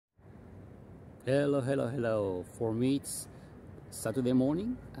Hello, hello, hello. For me, it's Saturday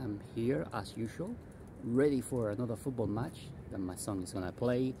morning. I'm here as usual, ready for another football match that my son is gonna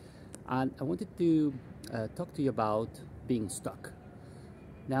play. And I wanted to talk to you about being stuck.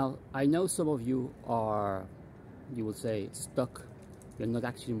 Now, I know some of you are, you will say, stuck. You're not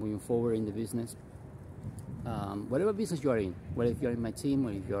actually moving forward in the business. Whatever business you are in, whether if you're in my team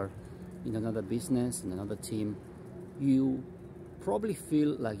or if you're in another business, in another team, you probably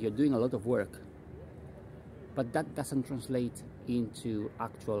feel like you're doing a lot of work, but that doesn't translate into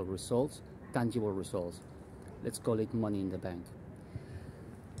actual results, tangible results. Let's call it money in the bank.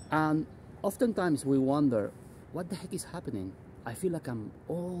 And oftentimes we wonder, what the heck is happening? I feel like I'm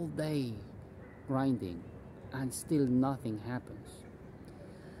all day grinding and still nothing happens.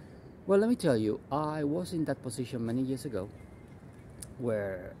 Well, let me tell you, I was in that position many years ago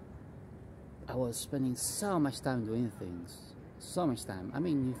where I was spending so much time doing things, so much time. I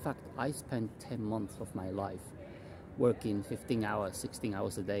mean, in fact, I spent 10 months of my life working 15 hours, 16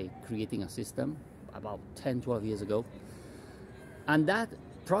 hours a day, creating a system about 10, 12 years ago. And that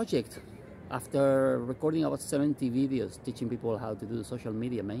project, after recording about 70 videos, teaching people how to do social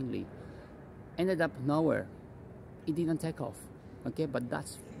media mainly, ended up nowhere. It didn't take off, okay? But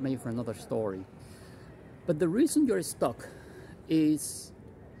that's maybe for another story. But the reason you're stuck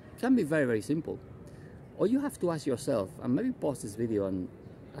can be very, very simple. All you have to ask yourself, and maybe pause this video and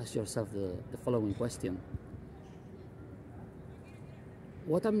ask yourself the following question.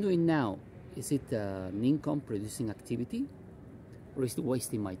 What I'm doing now, is it an income producing activity, or is it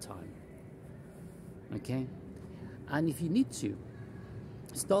wasting my time? Okay? And if you need to,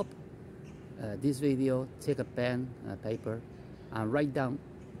 stop this video, take a pen and a paper, and write down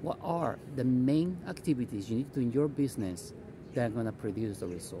what are the main activities you need to do in your business that are going to produce the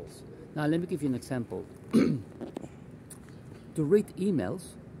results. Now, let me give you an example. To read emails,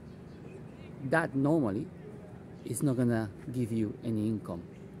 that normally is not going to give you any income,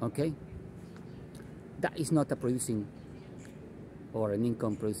 okay? That is not a producing or an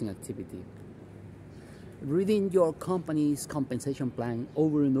income producing activity. Reading your company's compensation plan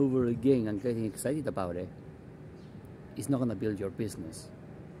over and over again and getting excited about it is not going to build your business.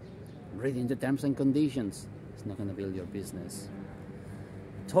 Reading the terms and conditions is not going to build your business.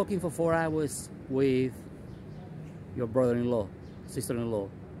 Talking for 4 hours with your brother-in-law, sister-in-law,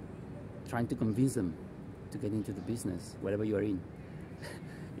 trying to convince them to get into the business, whatever you are in,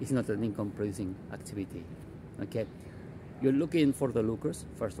 it's not an income producing activity, okay? You're looking for the lookers,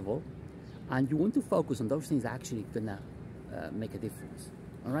 first of all, and you want to focus on those things that actually gonna make a difference,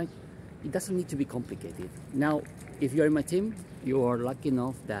 all right? It doesn't need to be complicated. Now, if you're in my team, you are lucky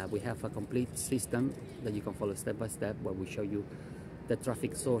enough that we have a complete system that you can follow step by step, where we show you the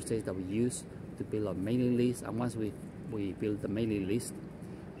traffic sources that we use to build our mailing list. And once we build the mailing list,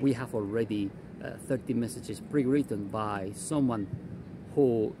 we have already 30 messages pre-written by someone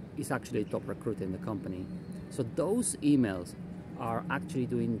who is actually a top recruiter in the company. So those emails are actually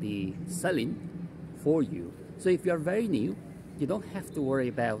doing the selling for you. So if you're very new, you don't have to worry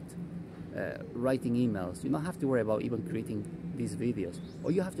about writing emails. You don't have to worry about even creating these videos.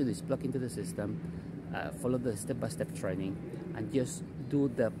 All you have to do is plug into the system, follow the step-by-step training, and just do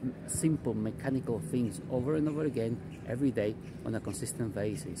the simple mechanical things over and over again every day on a consistent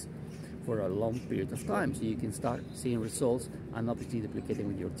basis for a long period of time, so you can start seeing results and obviously duplicating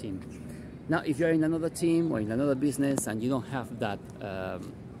with your team. Now, if you're in another team or in another business and you don't have that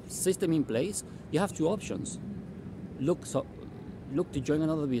system in place, you have two options. Look to join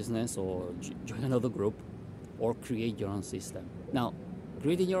another business or join another group, or create your own system. Now,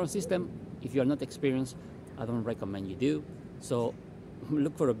 creating your own system, if you're not experienced, I don't recommend you do. So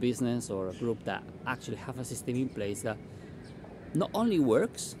look for a business or a group that actually have a system in place that not only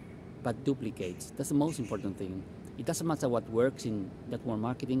works, but duplicates. That's the most important thing. It doesn't matter what works in network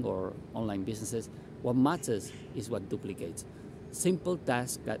marketing or online businesses. What matters is what duplicates. Simple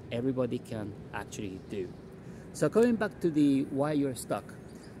tasks that everybody can actually do. So going back to the why you're stuck.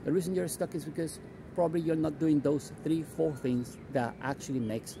 The reason you're stuck is because probably you're not doing those 3-4 things that actually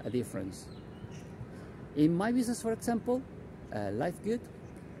makes a difference. In my business, for example, Life Good,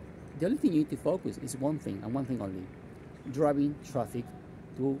 the only thing you need to focus is one thing and one thing only: driving traffic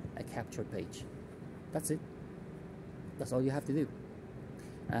to a capture page. That's it. That's all you have to do.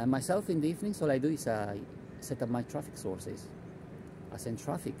 Myself, in the evenings, all I do is set up my traffic sources. I send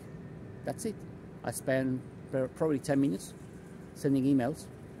traffic. That's it. I spend probably 10 minutes sending emails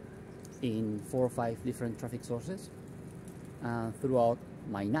in 4 or 5 different traffic sources. Throughout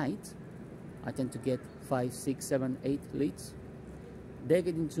my night, I tend to get 5, 6, 7, 8 leads. They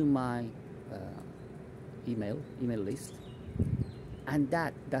get into my email list, and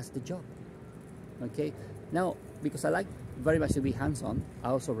that's the job. Okay, now because I like very much to be hands-on, I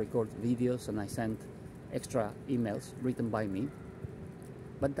also record videos and I send extra emails written by me,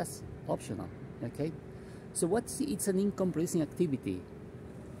 but that's optional. Okay, so it's an income producing activity.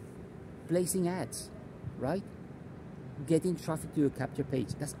 Placing ads, right? Getting traffic to your capture page.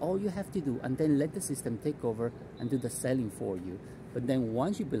 That's all you have to do, and then let the system take over and do the selling for you. But then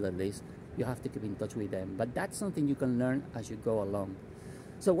once you build a list, you have to keep in touch with them. But that's something you can learn as you go along.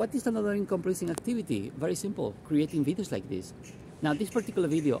 So what is another income producing activity? Very simple, creating videos like this. Now this particular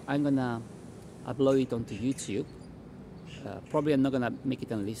video, I'm gonna upload it onto YouTube. Probably I'm not gonna make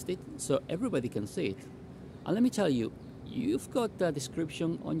it unlisted, so everybody can see it. And let me tell you, you've got a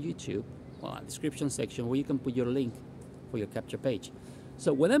description on YouTube, well, a description section where you can put your link for your capture page.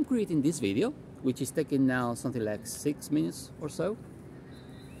 So when I'm creating this video, which is taking now something like 6 minutes or so,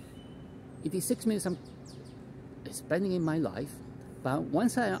 it is 6 minutes I'm spending in my life, but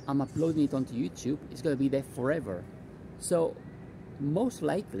once I'm uploading it onto YouTube, it's going to be there forever. So most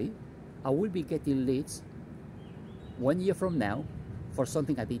likely I will be getting leads 1 year from now for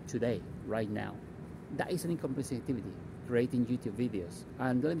something I did today, right now. That is an income producing activity, creating YouTube videos.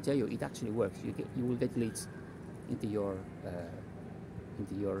 And let me tell you, it actually works. You will get leads into your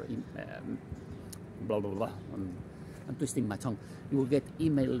blah blah blah. I'm twisting my tongue. You will get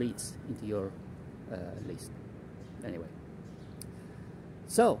email leads into your list. Anyway.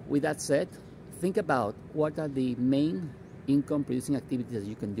 So with that said, think about what are the main income producing activities that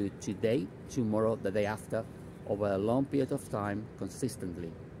you can do today, tomorrow, the day after, over a long period of time,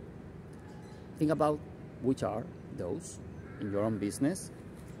 consistently. Think about which are those in your own business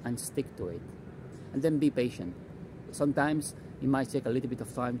and stick to it. And then be patient. Sometimes it might take a little bit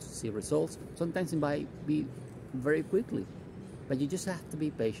of time to see results. Sometimes it might be very quickly. But you just have to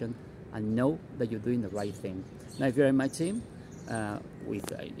be patient and know that you're doing the right thing. Now, if you're in my team,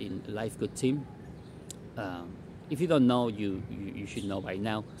 in Life Good team, if you don't know, you should know by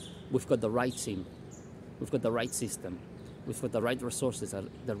now. We've got the right team. We've got the right system. We've got the right resources,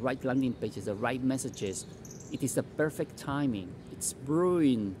 the right landing pages, the right messages. It is the perfect timing. It's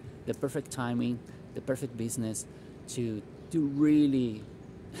brewing the perfect timing, the perfect business to really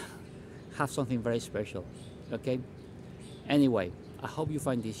have something very special. Okay? Anyway, I hope you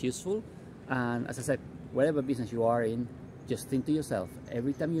find this useful. And as I said, whatever business you are in, just think to yourself,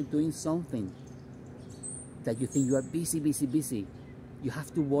 every time you're doing something that you think you are busy, you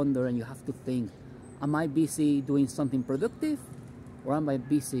have to wonder and you have to think, am I busy doing something productive? Or am I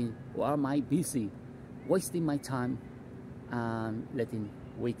busy wasting my time and letting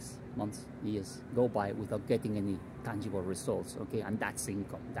weeks, months, years go by without getting any tangible results? Okay, and that's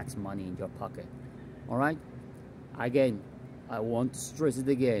income, that's money in your pocket. All right, again, I want to stress it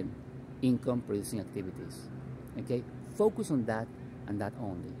again, income producing activities. Okay, focus on that and that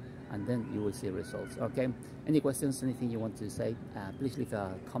only, and then you will see results. Okay, any questions, anything you want to say, please leave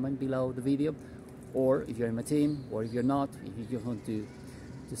a comment below the video, or if you're in my team, or if you're not, if you just want to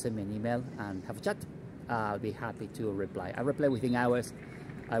send me an email and have a chat, I'll be happy to reply. I reply within hours.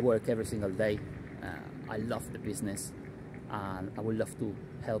 I work every single day. I love the business, and I would love to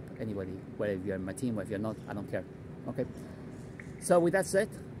help anybody, whether you're in my team or if you're not, I don't care. Okay, so with that said,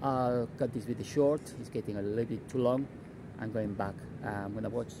 I'll cut this video short. It's getting a little bit too long. I'm going back. I'm gonna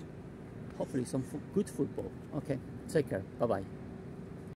watch hopefully some good football. Okay, take care. Bye bye.